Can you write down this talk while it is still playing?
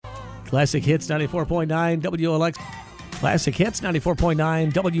Classic Hits 94.9 WOLX. Classic Hits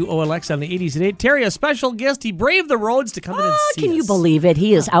 94.9 WOLX on the 80s and 8. Teri, a special guest. He braved the roads to come in and see us. Can you believe it?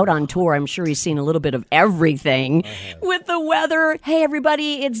 He is out on tour. I'm sure he's seen a little bit of everything with the weather. Hey,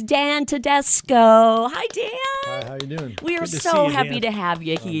 everybody, it's Dan Tedesco. Hi, Dan. Hi, how you doing? We are Good to so see you, happy Dan. to have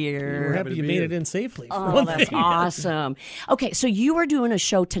you here. We're happy you made it in safely. Oh, that's awesome. Okay, so you are doing a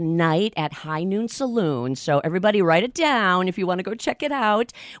show tonight at High Noon Saloon. So everybody write it down if you want to go check it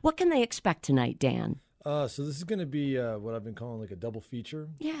out. What can they expect tonight, Dan? So this is going to be what I've been calling like a double feature.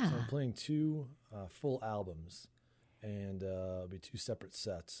 Yeah. So I'm playing two full albums, and it'll be two separate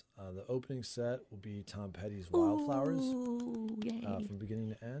sets. The opening set will be Tom Petty's Wildflowers from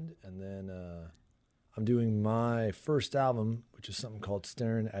beginning to end, and then I'm doing my first album, which is something called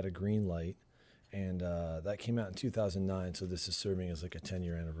Staring at a Green Light, and that came out in 2009, so this is serving as like a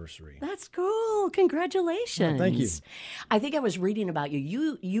 10-year anniversary. That's cool. Congratulations. Thank you. I think I was reading about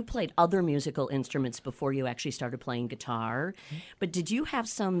you. You played other musical instruments before you actually started playing guitar. But did you have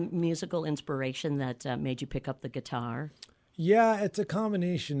some musical inspiration that made you pick up the guitar? Yeah, it's a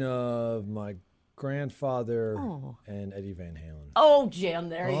combination of my grandfather and Eddie Van Halen. Oh, Jim,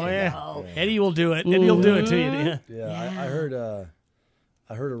 there you go. Eddie will do it. Eddie will do it to you. Yeah. Yeah.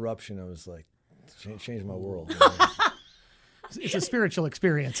 I heard Eruption. I was like, changed my world. It's a spiritual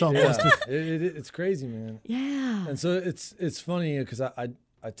experience almost. Yeah, it's crazy, man. Yeah. And so it's funny because I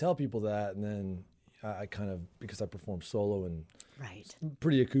tell people that, and then I kind of, because I perform solo and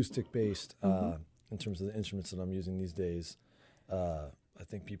pretty acoustic based in terms of the instruments that I'm using these days. I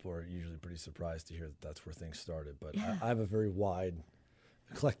think people are usually pretty surprised to hear that that's where things started. But I have a very wide,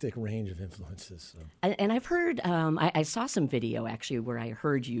 eclectic range of influences. So. And I've heard, I saw some video actually where I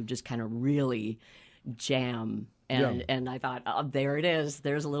heard you just kind of really jam. And I thought, oh, there it is.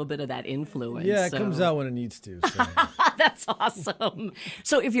 There's a little bit of that influence. Yeah, it comes out when it needs to. So. That's awesome.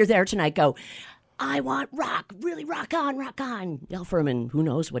 So if you're there tonight, go, I want rock, really rock on. Del Furman, who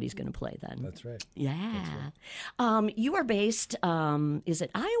knows what he's going to play then. That's right. Yeah. You are based, is it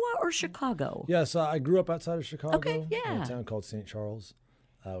Iowa or Chicago? Yeah, so I grew up outside of Chicago in a town called St. Charles,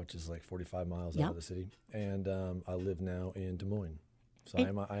 which is like 45 miles out of the city. And I live now in Des Moines. So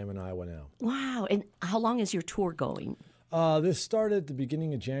I am in Iowa now. Wow. And how long is your tour going? This started at the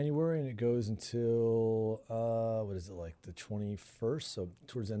beginning of January, and it goes until, like the 21st, so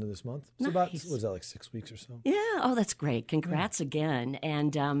towards the end of this month. It's about, what is that, like 6 weeks or so? Yeah. Oh, that's great. Congrats again.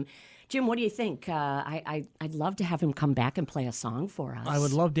 And Jim, what do you think? I'd love to have him come back and play a song for us. I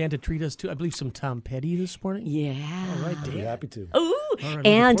would love Dan to treat us to, I believe, some Tom Petty this morning. Yeah. All right, Dan. I'd be happy to. Ooh. Right,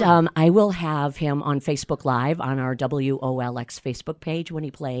 and I will have him on Facebook Live on our WOLX Facebook page when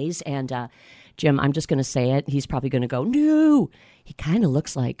he plays. And Jim, I'm just going to say it. He's probably going to go, no. He kind of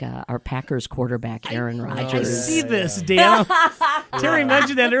looks like our Packers quarterback, Aaron Rodgers. I see this, Dan. Teri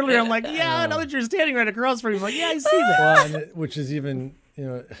mentioned that earlier. I'm like, now that you're standing right across from me, I'm like, yeah, I see that. Well, which is even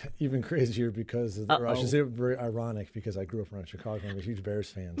crazier because or I should say very ironic because I grew up around Chicago. I'm a huge Bears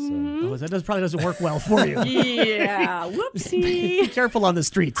fan. So That probably doesn't work well for you. Yeah, whoopsie. Be careful on the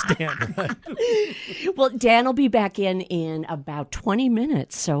streets, Dan. Well, Dan will be back in about 20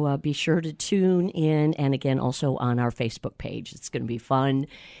 minutes, so be sure to tune in. And again, also on our Facebook page. It's going to be fun.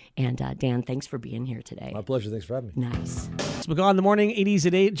 And Dan, thanks for being here today. my pleasure. Thanks for having me. Nice. It's McGaw in the morning, 80s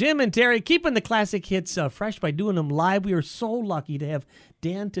at 8. Jim and Teri keeping the classic hits fresh by doing them live. We are so lucky to have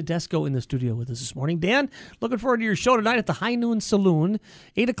Dan Tedesco in the studio with us this morning. Dan, looking forward to your show tonight at the High Noon Saloon.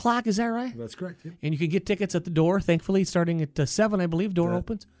 8 o'clock, is that right? That's correct. Yep. And you can get tickets at the door, thankfully, starting at 7, I believe, door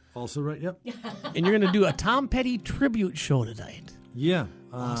opens. Also right. Yep. And you're going to do a Tom Petty tribute show tonight. Yeah.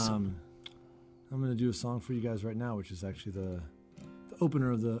 Awesome. I'm going to do a song for you guys right now, which is actually the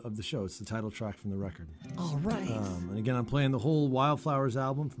opener of the show. It's the title track from the record. All right. And again, I'm playing the whole Wildflowers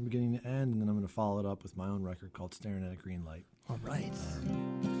album from beginning to end, and then I'm going to follow it up with my own record called Staring at a Green Light. All right.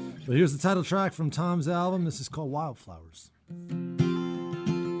 But here's the title track from Tom's album. This is called Wildflowers.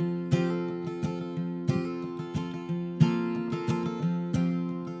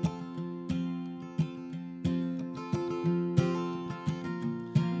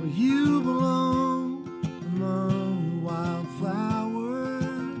 Well, you belong among the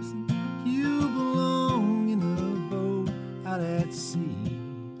wildflowers. You belong in a boat out at sea.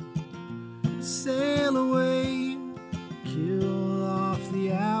 Sail away, kill off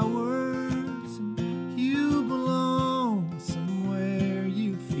the hours. You belong somewhere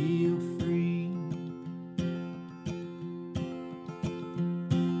you feel free.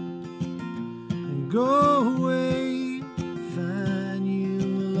 And go away